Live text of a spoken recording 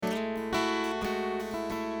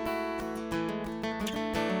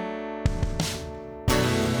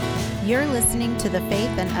You're listening to the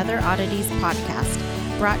Faith and Other Oddities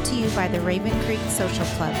podcast, brought to you by the Raven Creek Social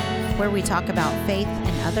Club, where we talk about faith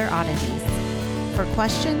and other oddities. For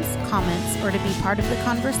questions, comments, or to be part of the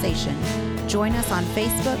conversation, join us on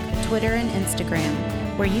Facebook, Twitter, and Instagram,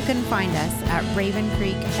 where you can find us at Raven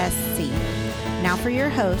Creek SC. Now for your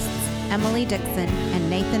hosts, Emily Dixon and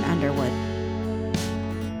Nathan Underwood.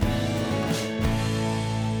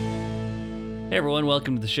 Hey everyone,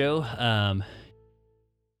 welcome to the show.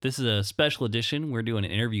 This is a special edition. We're doing an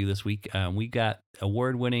interview this week. We got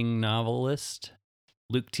award-winning novelist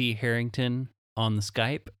Luke T. Harrington on the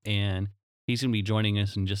Skype, and he's going to be joining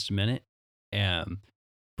us in just a minute.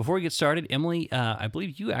 Before we get started, Emily, I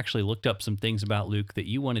believe you actually looked up some things about Luke that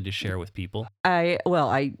you wanted to share with people. I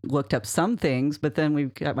looked up some things, but then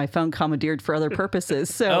we've got my phone commandeered for other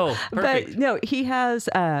purposes. So, perfect. But no, he has.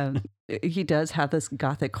 He does have this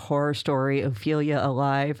gothic horror story, Ophelia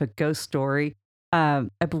Alive, a ghost story. I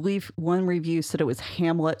believe one review said it was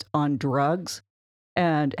Hamlet on drugs.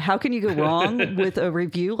 And how can you go wrong with a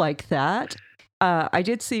review like that? I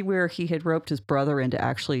did see where he had roped his brother into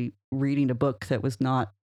actually reading a book that was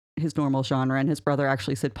not his normal genre, and his brother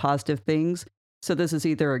actually said positive things. So this is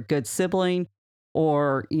either a good sibling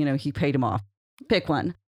or, he paid him off. Pick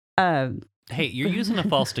one. Hey, you're using a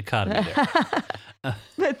false dichotomy there.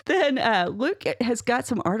 But then Luke has got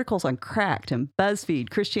some articles on Cracked and BuzzFeed,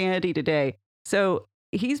 Christianity Today. So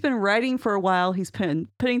he's been writing for a while. He's been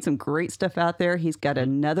putting some great stuff out there. He's got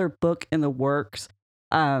another book in the works.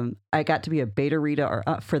 I got to be a beta reader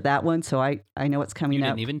for that one, so I know what's coming up.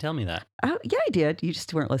 You didn't even tell me that. Oh, yeah, I did. You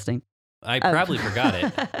just weren't listening. I probably forgot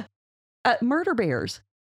it. Murder Bears.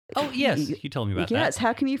 Oh, yes. You told me about that. Yes.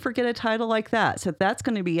 How can you forget a title like that? So that's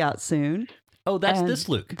going to be out soon. Oh, that's this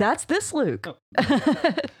Luke. That's this Luke.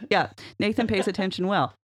 Oh. Yeah. Nathan pays attention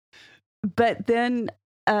well. But then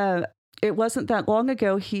it wasn't that long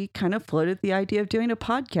ago, he kind of floated the idea of doing a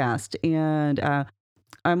podcast. And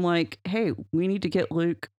I'm like, hey, we need to get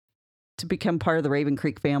Luke to become part of the Raven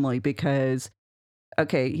Creek family because,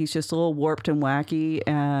 okay, he's just a little warped and wacky,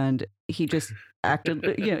 and he just acted,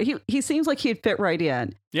 he seems like he'd fit right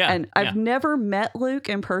in. Yeah. And I've never met Luke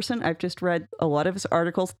in person. I've just read a lot of his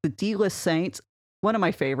articles. The D-List Saints, one of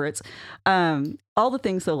my favorites. All the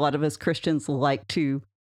things that a lot of us Christians like to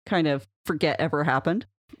kind of forget ever happened.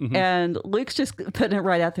 Mm-hmm. And Luke's just putting it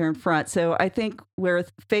right out there in front. So I think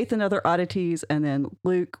with Faith and Other Oddities, and then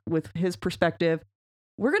Luke with his perspective,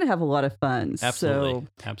 we're going to have a lot of fun. Absolutely.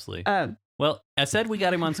 Absolutely. Well, I said we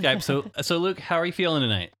got him on Skype. So Luke, how are you feeling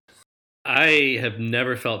tonight? I have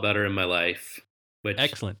never felt better in my life, which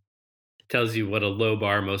excellent tells you what a low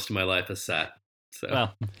bar most of my life is set. So,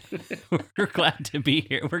 well, we're glad to be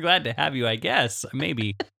here. We're glad to have you, I guess.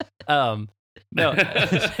 Maybe. No,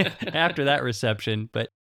 after that reception, but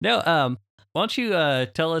no. Why don't you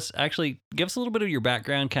tell us? Actually, give us a little bit of your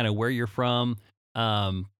background, kind of where you're from,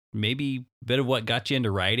 maybe a bit of what got you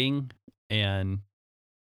into writing, and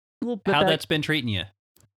how that's been treating you.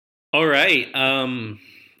 All right.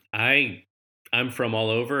 I'm from all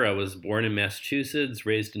over. I was born in Massachusetts,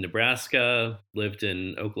 raised in Nebraska, lived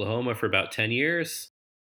in Oklahoma for about 10 years.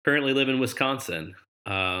 Currently live in Wisconsin.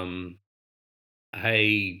 I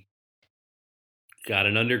got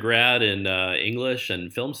an undergrad in English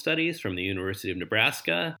and film studies from the University of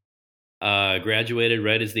Nebraska. Graduated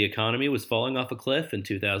right as the economy was falling off a cliff in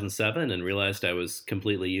 2007 and realized I was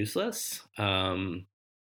completely useless.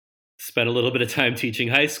 Spent a little bit of time teaching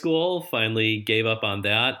high school, finally gave up on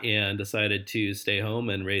that and decided to stay home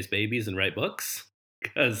and raise babies and write books.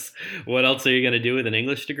 Because what else are you going to do with an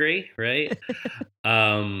English degree, right?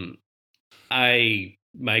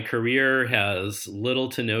 My career has little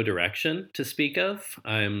to no direction to speak of.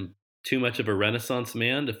 I'm too much of a Renaissance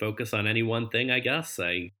man to focus on any one thing, I guess.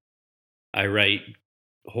 I write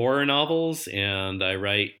horror novels and I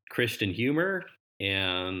write Christian humor,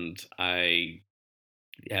 and I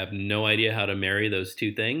have no idea how to marry those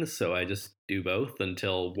two things, so I just do both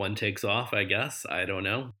until one takes off, I guess. I don't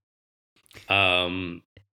know. I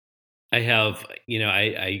have,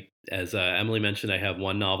 I as Emily mentioned, I have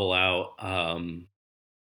one novel out.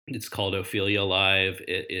 It's called Ophelia Alive.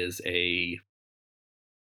 It is a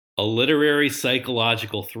literary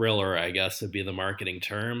psychological thriller, I guess would be the marketing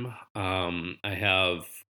term. I have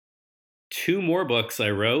two more books I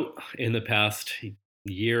wrote in the past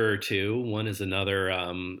year or two. One is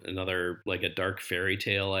another like a dark fairy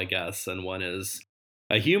tale, I guess, and one is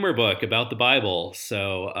a humor book about the Bible.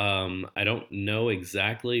 So I don't know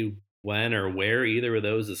exactly when or where either of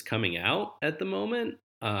those is coming out at the moment,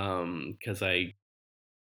 because I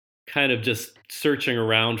kind of just searching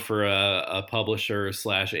around for a publisher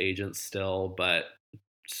 / agent still, but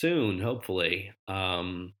soon, hopefully.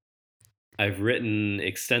 I've written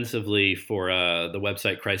extensively for the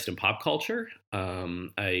website Christ and Pop Culture.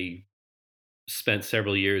 I spent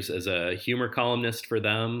several years as a humor columnist for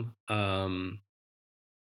them.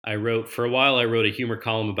 I wrote for a while. I wrote a humor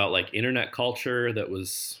column about like internet culture. That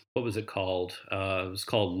was, what was it called? It was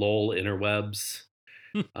called LOL Interwebs.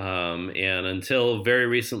 And until very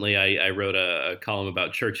recently, I wrote a column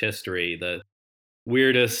about church history, the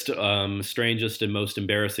weirdest, strangest, and most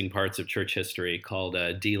embarrassing parts of church history, called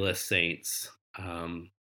D-List Saints,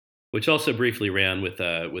 which also briefly ran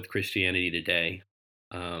with Christianity Today,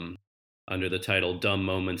 under the title "Dumb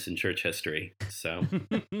Moments in Church History." So,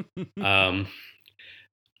 I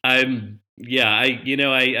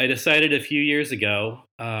decided a few years ago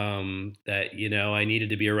that I needed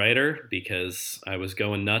to be a writer because I was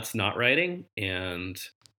going nuts not writing, and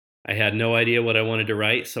I had no idea what I wanted to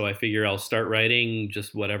write. So I figure I'll start writing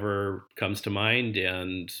just whatever comes to mind,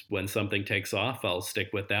 and when something takes off, I'll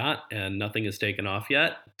stick with that. And nothing has taken off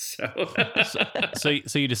yet. So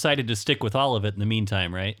you decided to stick with all of it in the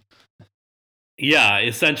meantime, right? Yeah,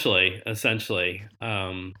 essentially.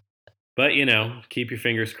 But keep your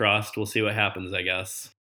fingers crossed. We'll see what happens, I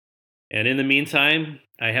guess. And in the meantime,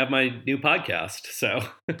 I have my new podcast. So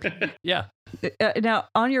yeah. Now,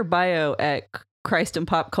 on your bio at Christ and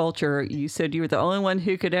Pop Culture, you said you were the only one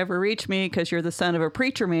who could ever reach me because you're the son of a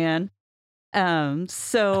preacher man.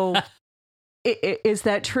 So is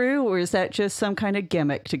that true, or is that just some kind of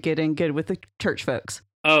gimmick to get in good with the church folks?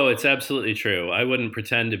 Oh, it's absolutely true. I wouldn't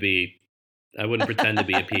pretend to be a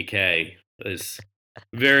PK. There's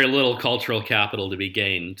very little cultural capital to be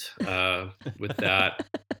gained with that.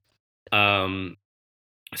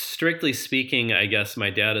 Strictly speaking, I guess my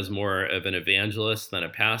dad is more of an evangelist than a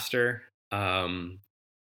pastor.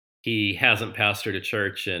 He hasn't pastored a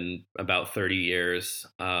church in about 30 years.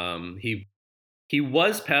 He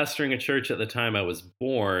was pastoring a church at the time I was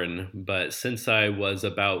born, but since I was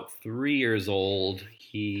about 3 years old,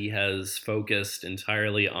 he has focused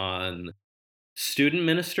entirely on student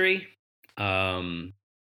ministry. And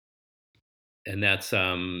that's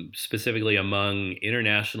specifically among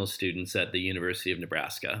international students at the University of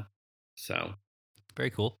Nebraska. So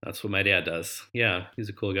very cool. That's what my dad does. Yeah, he's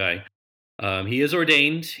a cool guy. He is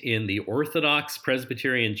ordained in the Orthodox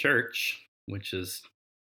Presbyterian Church, which is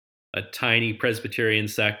a tiny Presbyterian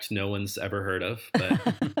sect no one's ever heard of, but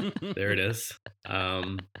there it is.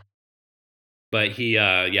 But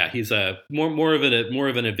he's a more of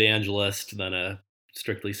an evangelist than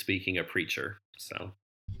strictly speaking a preacher. So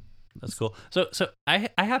that's cool. So I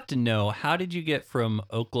have to know, how did you get from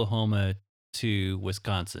Oklahoma to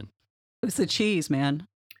Wisconsin? It was the cheese, man.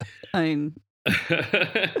 I mean,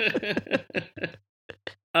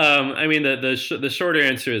 the short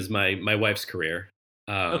answer is my wife's career.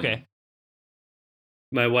 Okay.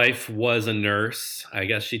 My wife was a nurse. I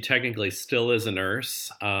guess she technically still is a nurse,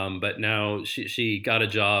 but now she got a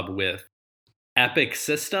job with Epic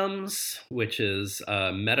Systems, which is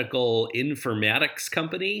a medical informatics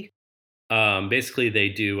company. Basically, they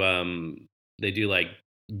do like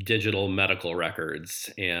digital medical records,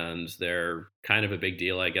 and they're kind of a big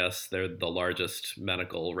deal, I guess. They're the largest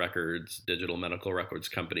digital medical records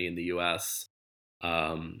company in the U.S.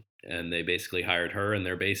 And they basically hired her, and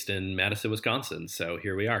they're based in Madison, Wisconsin. So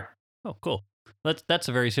here we are. Oh, cool. That's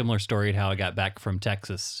a very similar story to how I got back from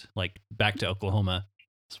Texas, like back to Oklahoma.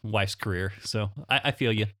 It's my wife's career. So I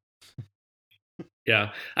feel you.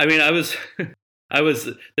 Yeah. I mean,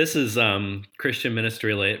 this is Christian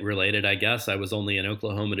ministry related, I guess. I was only in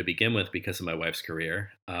Oklahoma to begin with because of my wife's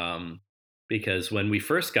career. Because when we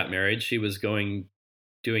first got married, she was doing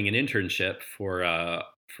an internship for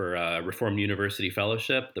Reformed University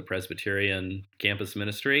Fellowship, the Presbyterian campus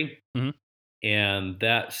ministry. Mm-hmm. And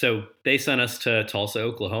so they sent us to Tulsa,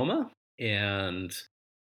 Oklahoma, and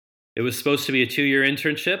it was supposed to be a 2-year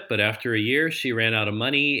internship, but after a year, she ran out of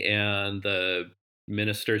money, and the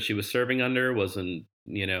minister she was serving under wasn't,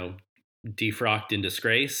 defrocked in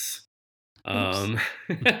disgrace.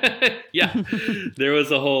 Yeah, there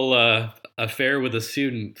was a whole affair with a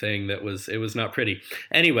student thing it was not pretty.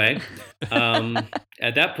 Anyway,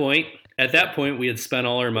 at that point, we had spent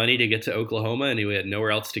all our money to get to Oklahoma, and we had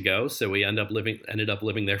nowhere else to go, so we ended up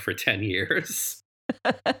living there for 10 years.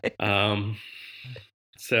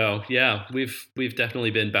 So yeah, we've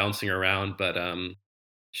definitely been bouncing around, but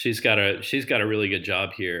she's got a really good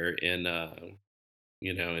job here in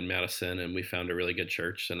Madison, and we found a really good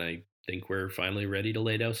church, and I think we're finally ready to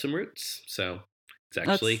lay down some roots. So it's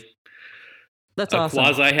actually that's a awesome.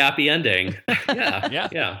 quasi happy ending. Yeah.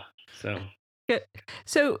 Yeah. So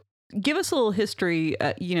give us a little history.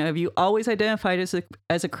 Have you always identified as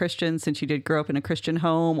a Christian since you did grow up in a Christian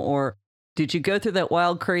home, or did you go through that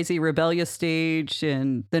wild, crazy, rebellious stage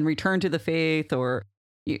and then return to the faith, or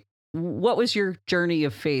what was your journey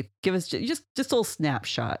of faith? Give us just a little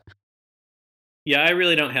snapshot. Yeah, I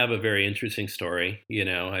really don't have a very interesting story.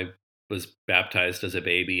 I was baptized as a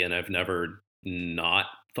baby, and I've never not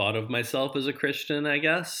thought of myself as a Christian, I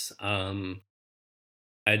guess.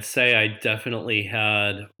 I'd say I definitely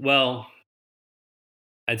had, well,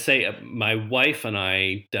 I'd say my wife and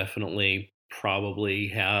I definitely probably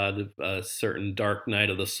had a certain dark night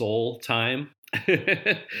of the soul time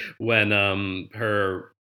when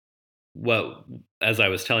well, as I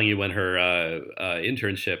was telling you, when her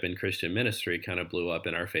internship in Christian ministry kind of blew up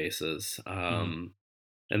in our faces. And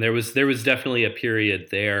there was definitely a period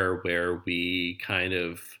there where we kind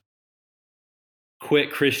of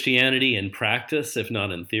quit Christianity in practice, if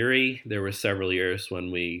not in theory. There were several years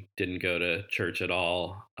when we didn't go to church at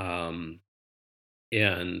all. And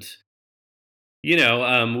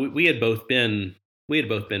we had both been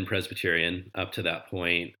Presbyterian up to that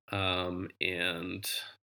point. And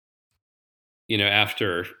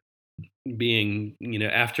after getting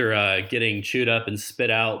chewed up and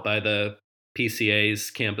spit out by the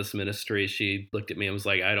PCA's campus ministry, she looked at me and was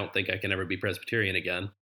like, I don't think I can ever be Presbyterian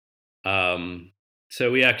again. So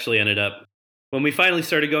we actually ended up, when we finally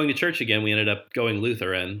started going to church again, we ended up going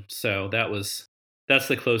Lutheran. So that's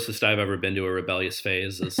the closest I've ever been to a rebellious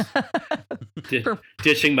phase, is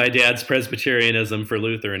ditching my dad's Presbyterianism for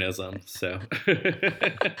Lutheranism. So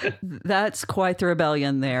that's quite the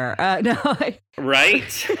rebellion there.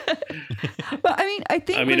 Right? But I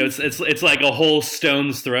think it's like a whole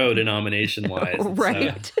stone's throw denomination wise,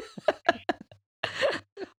 right? So.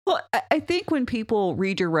 Well, I think when people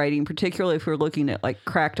read your writing, particularly if we're looking at like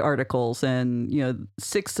cracked articles and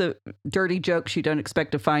 6 dirty jokes you don't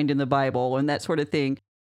expect to find in the Bible and that sort of thing,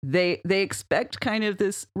 they expect kind of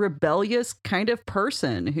this rebellious kind of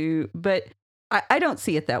person but I don't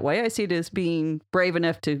see it that way. I see it as being brave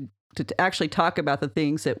enough to actually talk about the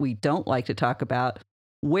things that we don't like to talk about.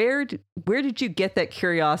 Where did you get that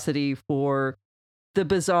curiosity for the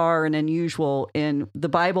bizarre and unusual in the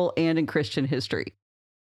Bible and in Christian history?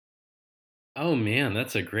 Oh man,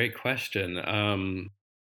 that's a great question. I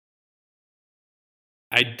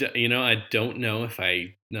don't know if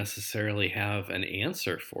I necessarily have an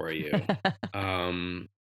answer for you.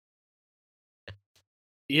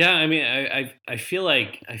 Yeah, I feel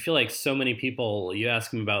like so many people, you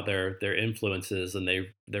ask them about their influences and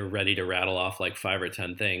they're ready to rattle off like 5 or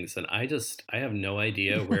 10 things, and I have no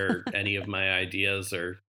idea where any of my ideas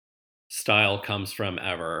or style comes from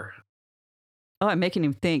ever. Oh, I'm making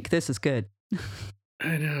him think. This is good.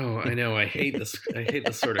 I know. I hate this. I hate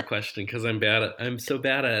this sort of question because I'm so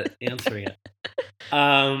bad at answering it.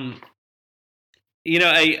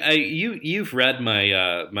 You've read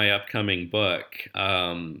my upcoming book,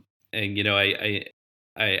 and I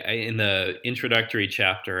in the introductory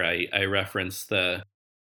chapter I reference the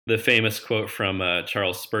famous quote from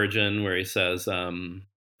Charles Spurgeon where he says,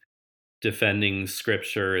 defending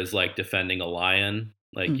scripture is like defending a lion.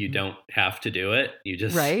 Like, you don't have to do it. You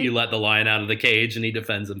just, you let the lion out of the cage and he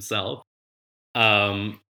defends himself.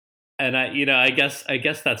 And I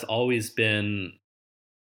guess that's always been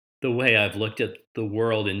the way I've looked at the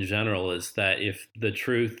world in general, is that if the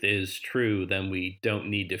truth is true, then we don't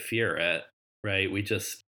need to fear it, right? We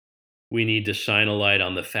need to shine a light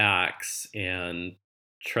on the facts and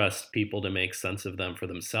trust people to make sense of them for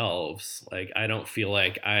themselves. Like, I don't feel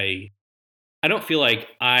like I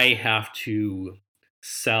have to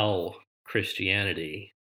sell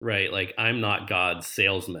Christianity, right? Like, I'm not God's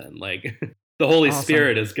salesman. Like, the Holy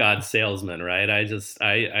Spirit is God's salesman, right?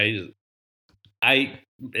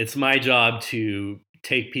 It's my job to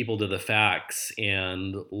take people to the facts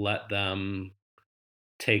and let them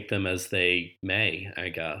take them as they may, I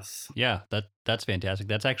guess. Yeah, that's fantastic.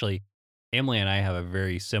 That's actually, Emily and I have a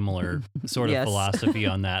very similar sort of philosophy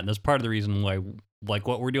on that. And that's part of the reason why, like,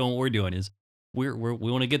 what we're doing is we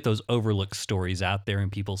want to get those overlooked stories out there in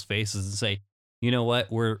people's faces and say, you know what,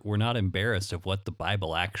 we're not embarrassed of what the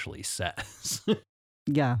Bible actually says.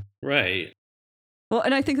 Yeah. Right. Well,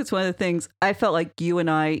 and I think that's one of the things I felt like you and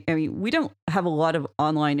I mean, we don't have a lot of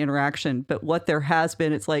online interaction, but what there has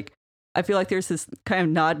been, it's like, I feel like there's this kind of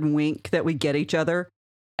nod and wink that we get each other.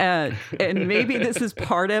 And maybe this is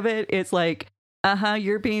part of it. It's like,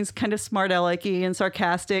 you're being kind of smart alecky and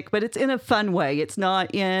sarcastic, but it's in a fun way. It's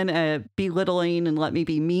not in a belittling and let me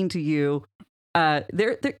be mean to you.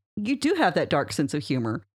 There, you do have that dark sense of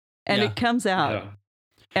humor, and it comes out. Yeah.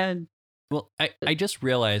 And well, I just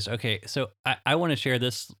realized, okay, so I want to share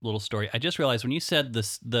this little story. I just realized when you said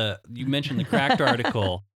this, you mentioned the cracked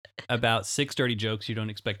article, about 6 dirty jokes you don't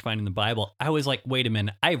expect to find in the Bible, I was like, wait a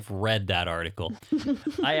minute, I've read that article.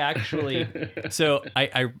 I actually, so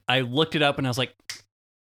I looked it up and I was like,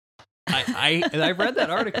 I read that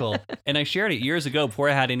article and I shared it years ago before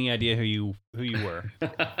I had any idea who you were.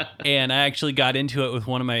 And I actually got into it with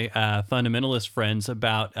one of my fundamentalist friends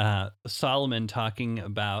about Solomon talking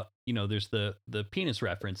about, there's the penis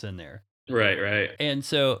reference in there. Right. And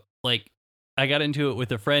so like I got into it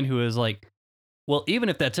with a friend who was like, well, even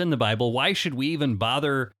if that's in the Bible, why should we even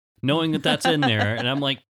bother knowing that that's in there? And I'm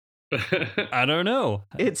like, I don't know.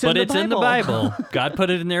 It's in the Bible. God put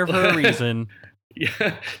it in there for a reason.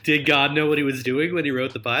 Yeah. Did God know what he was doing when he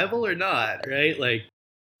wrote the Bible or not? Right? Like,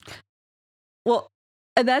 well,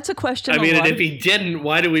 and that's a question. I mean, and if he didn't,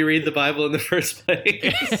 why do we read the Bible in the first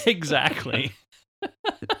place? Exactly.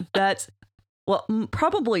 That's, well,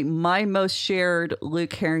 probably my most shared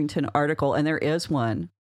Luke Harrington article, and there is one.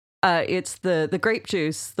 It's the grape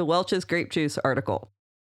juice, the Welch's grape juice article.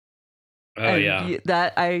 Oh, and yeah.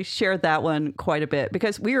 That I shared that one quite a bit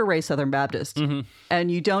because we were raised Southern Baptist,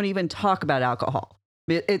 and you don't even talk about alcohol.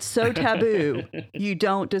 It's so taboo. You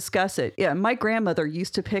don't discuss it. Yeah, my grandmother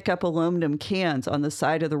used to pick up aluminum cans on the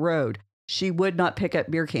side of the road. She would not pick up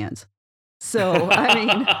beer cans. So, I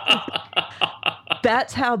mean,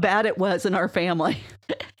 that's how bad it was in our family.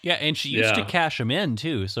 Yeah, and she used to cash them in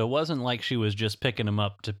too. So it wasn't like she was just picking them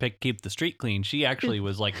up to keep the street clean. She actually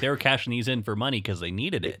was like, they were cashing these in for money because they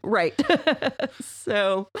needed it. Right.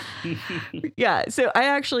 So, yeah. So I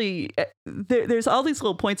actually, there's all these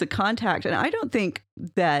little points of contact. And I don't think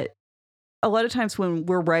that a lot of times when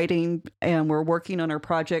we're writing and we're working on our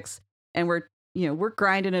projects and we're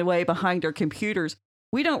grinding away behind our computers,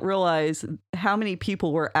 we don't realize how many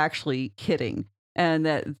people we're actually hitting and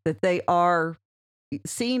that they are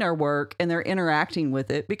seeing our work and they're interacting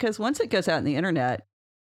with it, because once it goes out on the internet,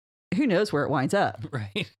 who knows where it winds up.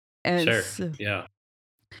 Right. And sure. So, yeah.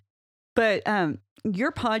 But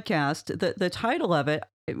your podcast, the title of it,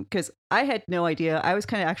 because I had no idea. I was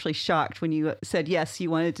kind of actually shocked when you said, yes, you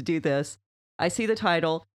wanted to do this. I see the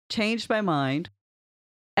title, changed my mind.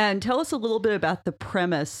 And tell us a little bit about the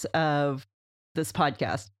premise of this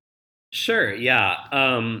podcast. Sure.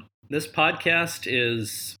 Yeah. This podcast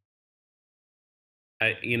is,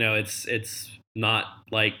 it's not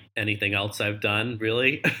like anything else I've done,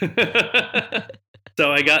 really.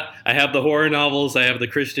 So I have the horror novels, I have the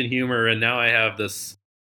Christian humor, and now I have this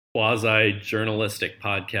quasi-journalistic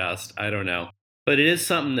podcast. I don't know. But it is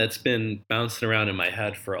something that's been bouncing around in my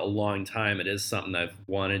head for a long time. It is something I've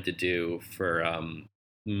wanted to do for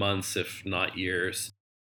months, if not years.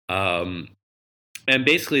 And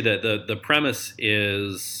basically the premise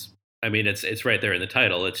is, I mean, it's right there in the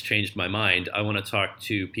title. It's changed my mind. I want to talk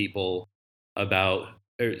to people I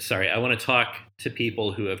want to talk to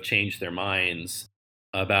people who have changed their minds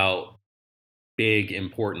about big,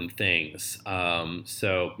 important things.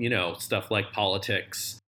 So, stuff like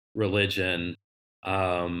politics, religion,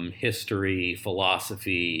 history,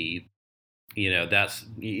 philosophy, that's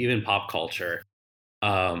even pop culture.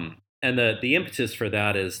 And the impetus for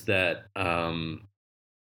that is that,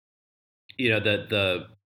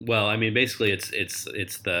 basically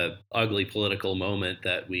it's the ugly political moment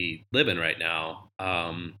that we live in right now,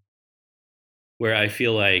 where I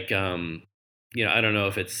feel like, I don't know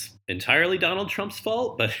if it's entirely Donald Trump's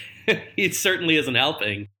fault, but he certainly isn't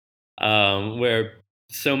helping, where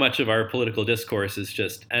so much of our political discourse is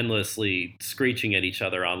just endlessly screeching at each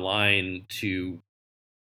other online to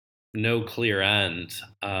no clear end.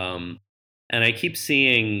 And I keep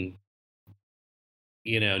seeing,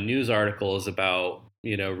 news articles about,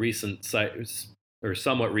 recent or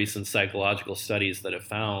somewhat recent psychological studies that have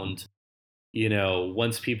found,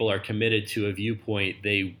 once people are committed to a viewpoint,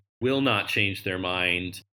 they will not change their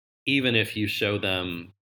mind, even if you show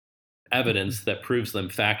them evidence that proves them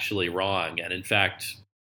factually wrong. And in fact,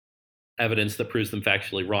 evidence that proves them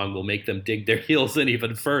factually wrong will make them dig their heels in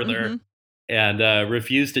even further and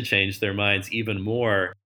refuse to change their minds even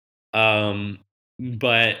more.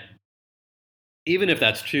 But even if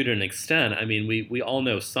that's true to an extent, I mean, we all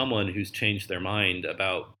know someone who's changed their mind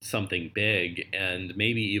about something big and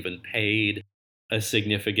maybe even paid a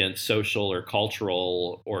significant social or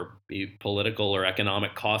cultural or political or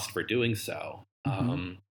economic cost for doing so.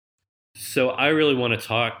 So I really want to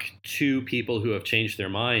talk to people who have changed their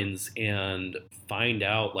minds and find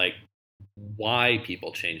out, like, why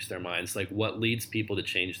people change their minds, like what leads people to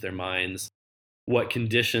change their minds, what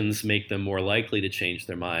conditions make them more likely to change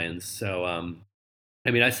their minds. So,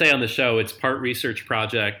 I say on the show, it's part research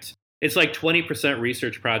project. It's like 20%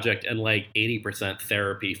 research project and like 80%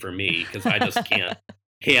 therapy for me, because I just can't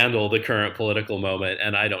handle the current political moment,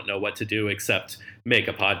 and I don't know what to do except make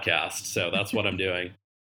a podcast. So that's what I'm doing.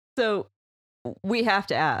 So we have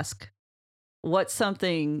to ask, what's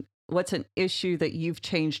an issue that you've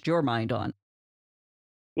changed your mind on?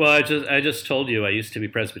 Well, I just told you I used to be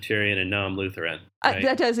Presbyterian and now I'm Lutheran. Right?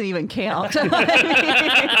 That doesn't even count.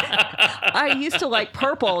 I used to like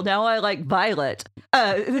purple. Now I like violet.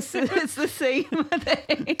 It's the same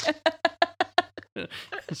thing.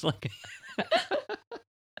 It's like,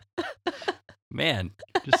 man,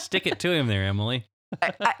 just stick it to him there, Emily.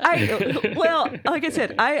 Well, like I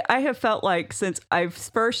said, I have felt like since I've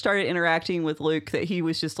first started interacting with Luke that he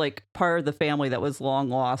was just like part of the family that was long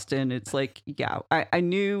lost. And it's like, yeah, I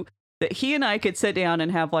knew that he and I could sit down and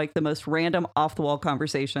have like the most random off the wall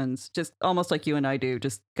conversations, just almost like you and I do,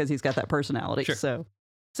 just because he's got that personality. Sure.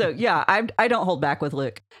 So yeah, I don't hold back with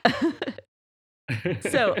Luke.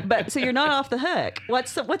 So you're not off the hook.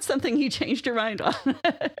 What's something you changed your mind on?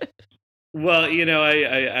 Well,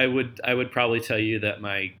 I would probably tell you that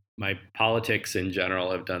my politics in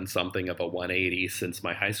general have done something of a 180 since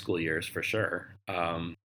my high school years, for sure.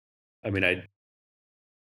 When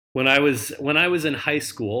I was in high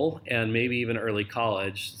school and maybe even early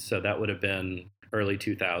college, so that would have been early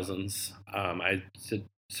 2000s. I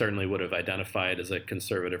certainly would have identified as a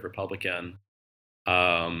conservative Republican,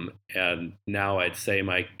 and now I'd say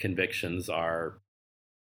my convictions are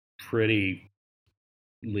pretty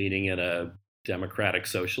leaning in a democratic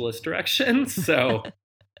socialist direction. So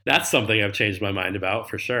that's something I've changed my mind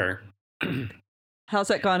about for sure. How's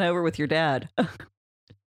that gone over with your dad?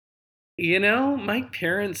 My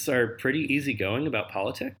parents are pretty easygoing about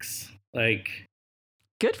politics. Like,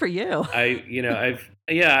 good for you.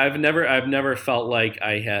 I've never felt like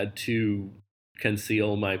I had to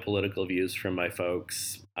conceal my political views from my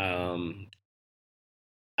folks. I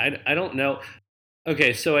don't know.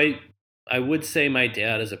 Okay, so I would say my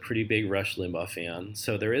dad is a pretty big Rush Limbaugh fan,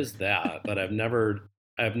 so there is that. But I've never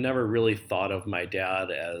really thought of my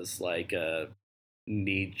dad as like a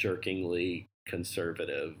knee-jerkingly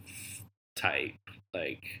conservative type.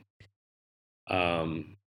 Like,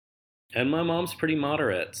 and my mom's pretty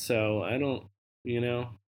moderate, so I don't,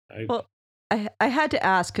 Well, I had to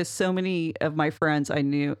ask because so many of my friends I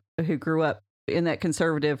knew who grew up in that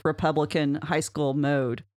conservative Republican high school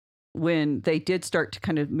mode, when they did start to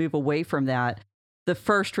kind of move away from that, the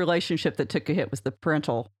first relationship that took a hit was the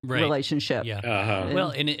parental relationship. Yeah. Uh-huh.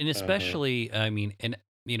 Well, and especially, I mean, and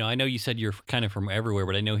I know you said you're kind of from everywhere,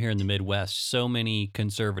 but I know here in the Midwest, so many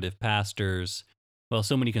conservative pastors. Well,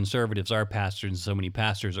 so many conservatives are pastors, and so many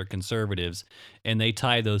pastors are conservatives, and they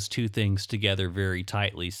tie those two things together very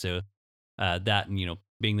tightly. So that, and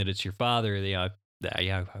being that it's your father,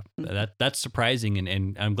 that's surprising,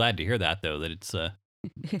 and I'm glad to hear that though, that it's that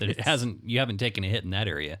you haven't taken a hit in that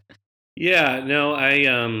area. Yeah, no, I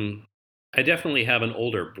definitely have an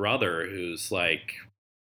older brother who's like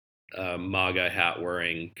a MAGA hat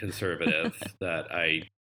wearing conservative that I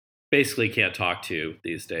basically can't talk to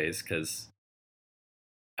these days because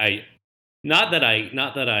not that I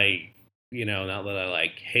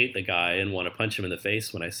like hate the guy and want to punch him in the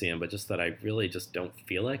face when I see him, but just that I really just don't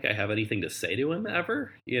feel like I have anything to say to him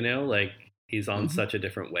ever. Like he's on such a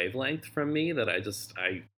different wavelength from me that I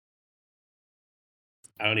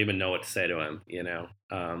don't even know what to say to him.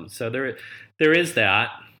 So there is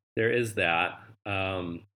that.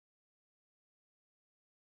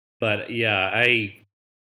 But yeah,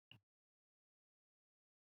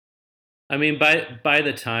 I mean, by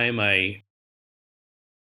the time I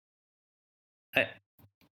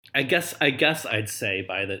guess I'd say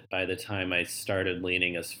by the time I started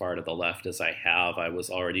leaning as far to the left as I have, I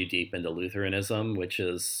was already deep into Lutheranism, which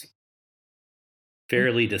is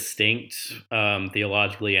fairly distinct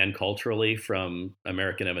theologically and culturally from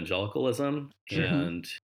American evangelicalism, and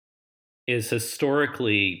is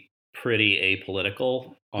historically pretty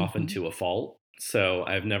apolitical, often to a fault. So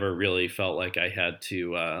I've never really felt like I had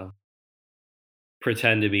to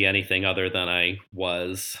pretend to be anything other than I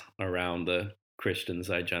was around the Christians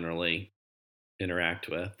I generally interact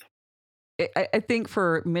with. I think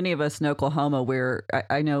for many of us in Oklahoma, where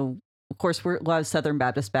I know, of course, we're a lot of Southern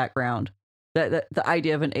Baptist background, that the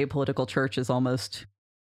idea of an apolitical church is almost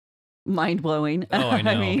mind-blowing. Oh, I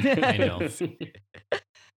know. I know.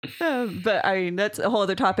 But I mean, that's a whole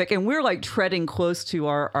other topic. And we're like treading close to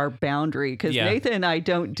our boundary because Nathan and I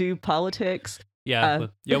don't do politics. Yeah.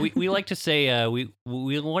 We like to say we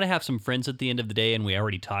want to have some friends at the end of the day, and we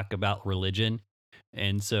already talk about religion.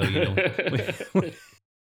 And so,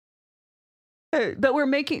 but we're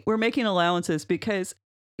making allowances because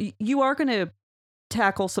you are going to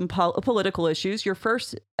tackle some political issues. Your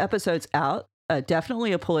first episode's out.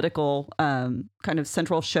 definitely a political kind of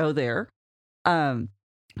central show there.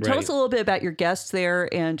 Tell us a little bit about your guests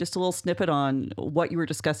there and just a little snippet on what you were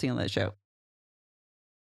discussing on that show.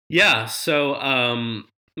 Yeah. So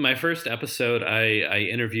my first episode, I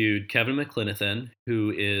interviewed Kevin McLenithan,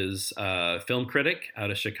 who is a film critic out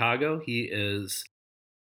of Chicago. He is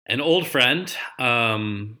an old friend.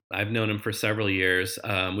 I've known him for several years.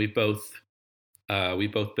 We've both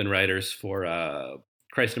been writers for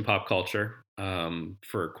Christ in Pop Culture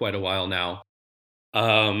for quite a while now.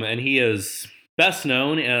 And he is best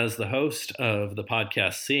known as the host of the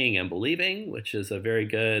podcast Seeing and Believing, which is a very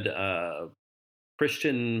good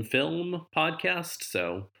Christian film podcast.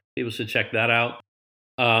 So people should check that out.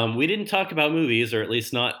 We didn't talk about movies, or at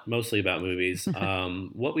least not mostly about movies.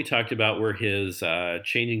 What we talked about were his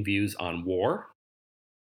changing views on war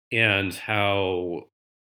and how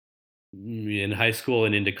in high school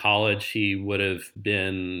and into college he would have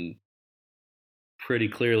been pretty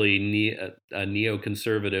clearly a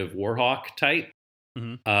neoconservative war hawk type.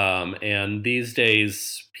 Mm-hmm. And these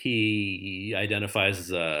days he identifies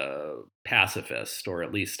as a pacifist, or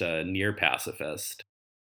at least a near pacifist.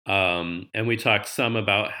 And we talked some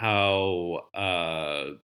about how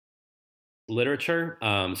literature,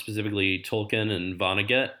 specifically Tolkien and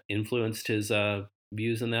Vonnegut, influenced his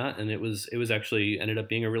views in that, and it was actually ended up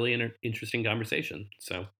being a really interesting conversation.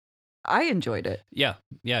 So I enjoyed it. Yeah,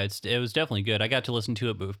 it was definitely good. I got to listen to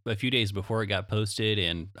it a few days before it got posted,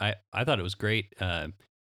 and I thought it was great.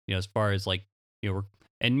 As far as like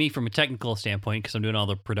and me from a technical standpoint, because I'm doing all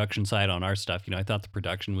the production side on our stuff. I thought the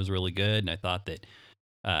production was really good, and I thought that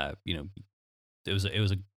it was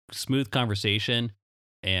a smooth conversation,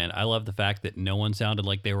 and I love the fact that no one sounded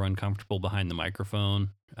like they were uncomfortable behind the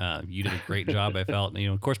microphone. You did a great job. I felt,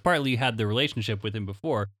 of course, partly you had the relationship with him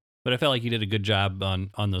before, but I felt like you did a good job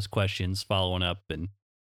on those questions, following up and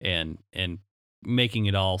making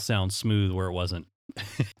it all sound smooth where it wasn't.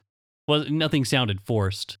 Nothing sounded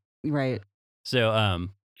forced. Right. So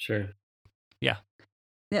sure. Yeah.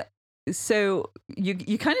 Yeah. So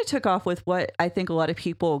you kind of took off with what I think a lot of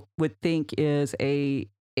people would think is a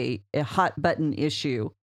hot button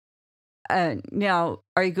issue. Now,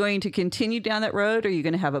 are you going to continue down that road? Are you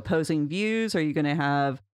going to have opposing views? Are you going to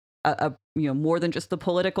have a more than just the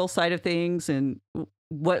political side of things? And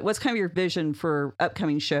what's kind of your vision for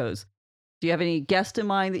upcoming shows? Do you have any guests in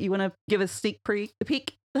mind that you want to give a sneak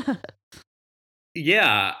peek?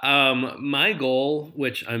 Yeah, my goal,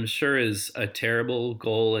 which I'm sure is a terrible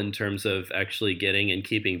goal in terms of actually getting and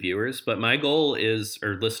keeping viewers, but my goal is,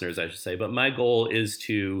 or listeners, I should say, but my goal is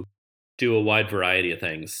to do a wide variety of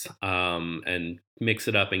things and mix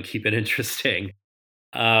it up and keep it interesting.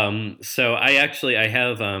 So I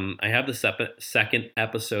have the second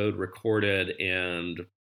episode recorded and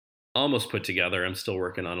almost put together. I'm still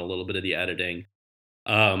working on a little bit of the editing.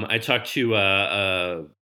 I talked to an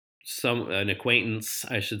acquaintance,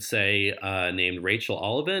 I should say, named Rachel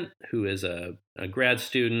Ollivant, who is a grad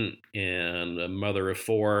student and a mother of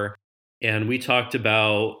four, and we talked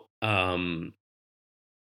about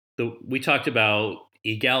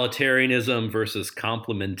egalitarianism versus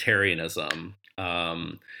complementarianism,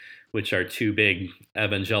 which are two big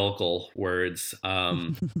evangelical words.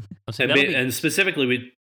 And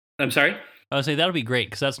specifically, I'm sorry? I would say that'll be great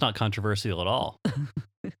because that's not controversial at all.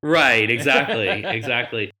 Right,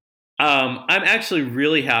 exactly. I'm actually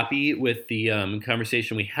really happy with the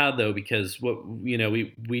conversation we had, though, because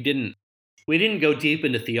we didn't go deep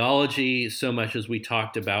into theology so much as we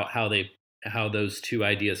talked about how those two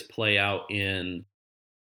ideas play out in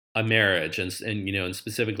a marriage, and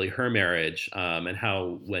specifically her marriage, and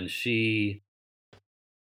how when she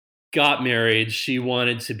got married, she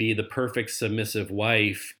wanted to be the perfect submissive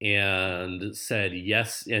wife and said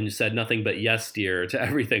yes, and said nothing but yes, dear, to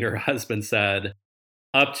everything her husband said,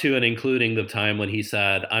 up to and including the time when he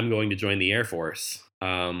said, "I'm going to join the Air Force."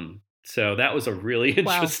 So that was a really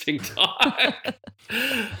interesting talk.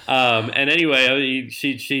 And anyway,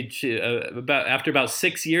 she after about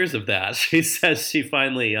 6 years of that, she says she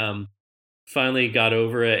finally got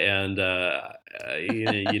over it and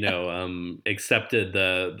accepted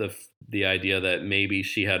the idea that maybe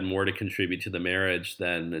she had more to contribute to the marriage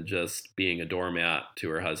than just being a doormat to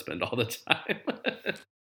her husband all the time.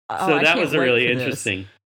 So that was a really interesting.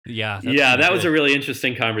 Yeah, that was a really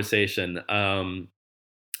interesting conversation. And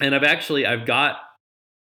I've got,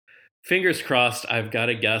 fingers crossed, I've got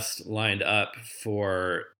a guest lined up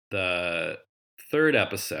for the third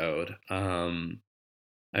episode.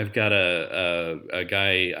 I've got a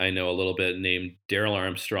guy I know a little bit named Daryl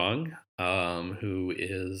Armstrong, who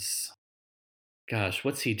is, gosh,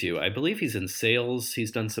 what's he do? I believe he's in sales.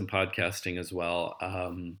 He's done some podcasting as well.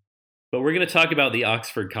 But we're going to talk about the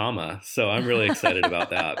Oxford comma. So I'm really excited about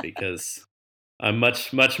that because I'm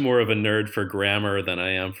much more of a nerd for grammar than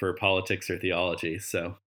I am for politics or theology.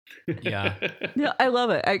 So Yeah. No, I love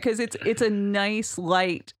it because it's a nice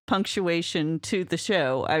light punctuation to the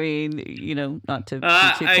show. I mean, you know, not to be too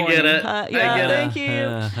I corny. get it. Yeah, I thank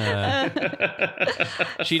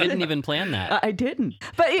you. She didn't even plan that. I didn't,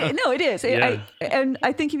 but no, it is. Yeah. And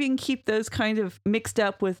I think if you can keep those kind of mixed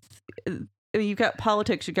up with, I mean, you've got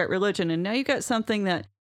politics, you've got religion, and now you've got something that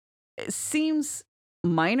seems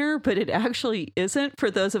minor, but it actually isn't for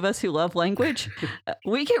those of us who love language.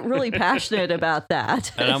 We get really passionate about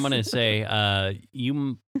that. And I'm going to say,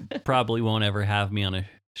 you probably won't ever have me on a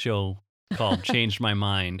show called Changed My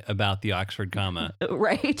Mind about the Oxford comma.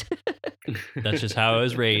 Right? That's just how I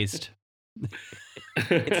was raised.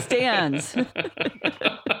 It stands.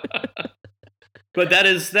 But that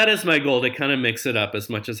is my goal, to kind of mix it up as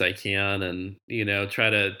much as I can, and you know, try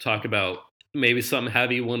to talk about maybe something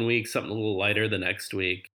heavy one week, something a little lighter the next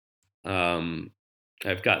week. I've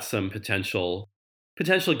got some potential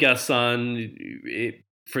guests on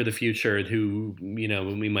for the future who, you know,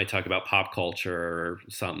 we might talk about pop culture or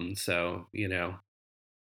something. So, you know,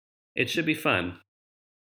 it should be fun.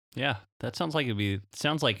 Yeah, that sounds like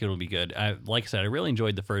it'll be good. Like I said, I really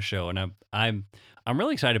enjoyed the first show, and I'm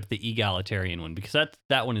really excited about the egalitarian one because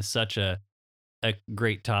that one is such a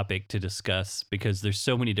great topic to discuss because there's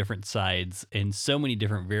so many different sides and so many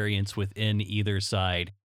different variants within either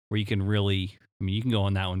side where you can really, I mean, you can go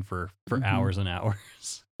on that one for hours and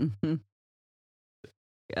hours. Mm-hmm.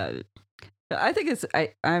 I think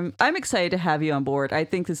I'm excited to have you on board. I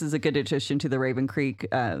think this is a good addition to the Raven Creek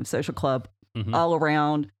Social Club all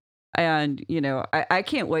around. And, you know, I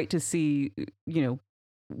can't wait to see, you know,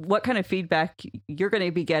 what kind of feedback you're going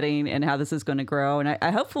to be getting and how this is going to grow. And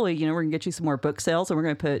I hopefully, you know, we're going to get you some more book sales, and we're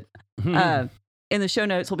going to put in the show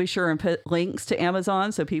notes, we'll be sure and put links to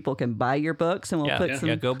Amazon so people can buy your books, and we'll put some.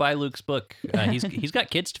 Yeah, go buy Luke's book. He's got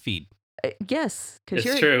kids to feed. Yes.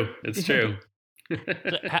 It's true. It's true. So,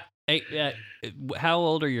 how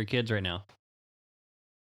old are your kids right now?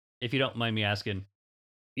 If you don't mind me asking.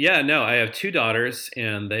 Yeah, no, I have 2 daughters,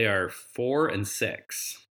 and they are 4 and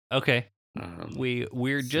 6. Okay.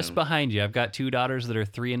 We're just behind you. I've got 2 daughters that are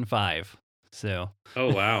 3 and 5. So.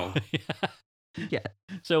 Oh wow. Yeah.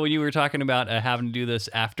 So when you were talking about having to do this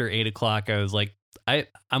after 8 o'clock, I was like,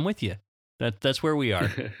 I'm with you. That's where we are.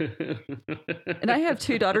 And I have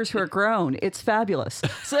 2 daughters who are grown. It's fabulous.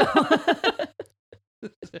 So.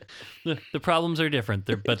 The problems are different,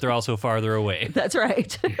 but they're also farther away. That's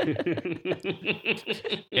right.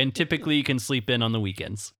 And typically you can sleep in on the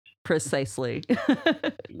weekends. Precisely.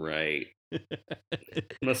 Right.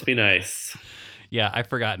 Must be nice. Yeah, I've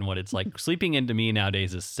forgotten what it's like. Sleeping into me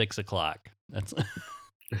nowadays is 6 o'clock. That's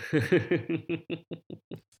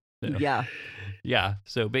Yeah. Yeah.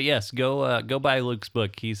 So, but yes, go buy Luke's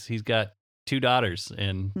book. He's got 2 daughters,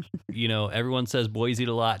 and you know, everyone says boys eat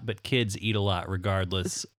a lot, but kids eat a lot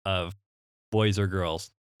regardless of boys or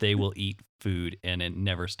girls. They will eat food, and it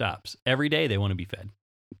never stops. Every day they want to be fed.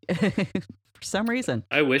 For some reason.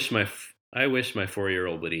 I wish my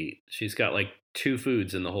 4-year-old would eat. She's got like 2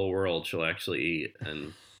 foods in the whole world she'll actually eat,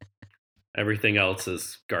 and everything else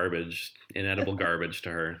is garbage, inedible garbage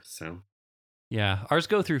to her. So yeah, ours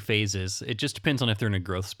go through phases. It just depends on if they're in a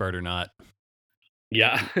growth spurt or not.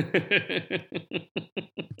 yeah.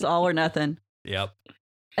 It's all or nothing. Yep.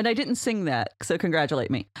 And I didn't sing that, so congratulate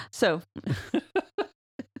me. So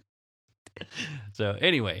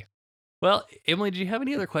Anyway, well, Emily, do you have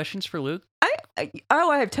any other questions for Luke? I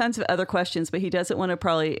have tons of other questions, but he doesn't want to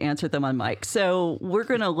probably answer them on mic. So we're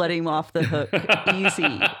going to let him off the hook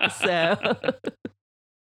easy. So,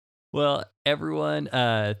 well, everyone,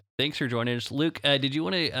 thanks for joining us. Luke, did you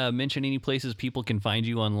want to mention any places people can find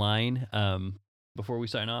you online before we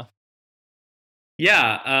sign off?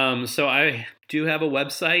 Yeah. So I do have a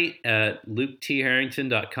website at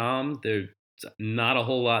luketharrington.com. There's not a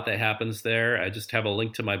whole lot that happens there. I just have a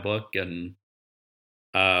link to my book, and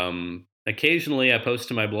occasionally I post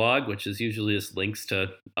to my blog, which is usually just links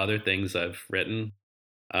to other things I've written.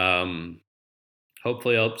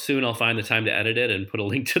 Hopefully I'll find the time to edit it and put a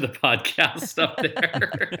link to the podcast up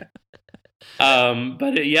there.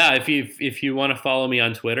 But yeah, if you want to follow me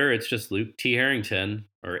on Twitter, it's just Luke T. Harrington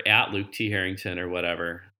or at Luke T. Harrington or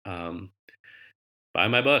whatever. Buy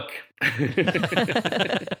my book.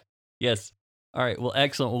 Yes. All right. Well,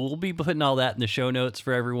 excellent. Well, we'll be putting all that in the show notes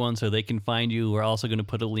for everyone so they can find you. We're also going to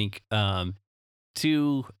put a link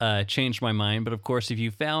to Change My Mind. But of course, if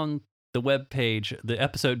you found the web page, the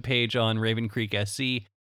episode page on Raven Creek SC,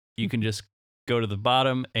 you can just go to the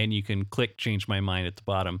bottom and you can click Change My Mind at the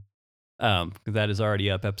bottom. That is already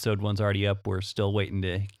up. Episode 1's already up. We're still waiting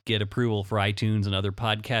to get approval for iTunes and other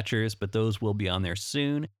podcatchers, but those will be on there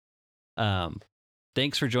soon.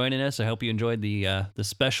 Thanks for joining us. I hope you enjoyed the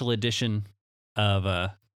special edition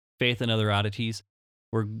of Faith and Other Oddities.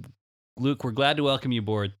 Luke, we're glad to welcome you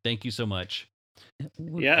aboard. Thank you so much.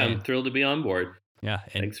 Yeah, I'm thrilled to be on board. Yeah,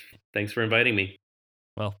 and thanks for inviting me.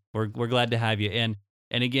 Well, we're glad to have you. And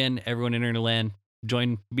again, everyone in Interland,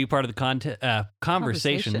 be part of the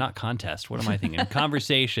conversation, not contest. What am I thinking?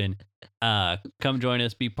 Conversation. Come join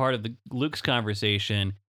us. Be part of the Luke's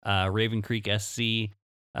conversation.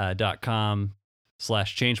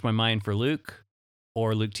 RavenCreekSC.com/change my mind for Luke,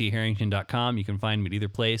 or LukeTHarrington.com. You can find me at either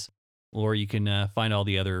place, or you can find all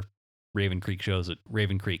the other Raven Creek shows at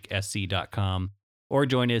RavenCreekSC.com, or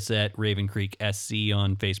join us at Raven Creek SC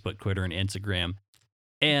on Facebook, Twitter, and Instagram.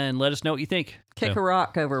 And let us know what you think. Kick a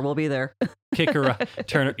rock over. We'll be there. Kick a rock.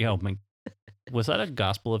 Turn it. Oh, my. Was that a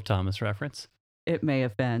Gospel of Thomas reference? It may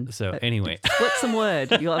have been. So anyway. Split some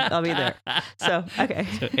wood. I'll be there. So, okay.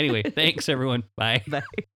 So anyway, thanks, everyone. Bye. Bye.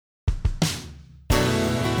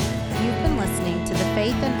 You've been listening to the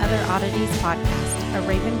Faith and Other Oddities podcast, a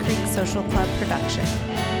Raven Creek Social Club production.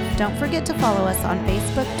 Don't forget to follow us on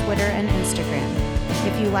Facebook, Twitter, and Instagram.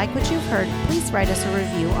 If you like what you've heard, please write us a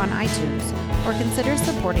review on iTunes or consider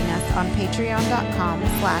supporting us on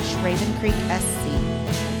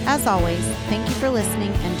patreon.com/RavenCreekSC. As always, thank you for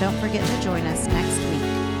listening, and don't forget to join us next week.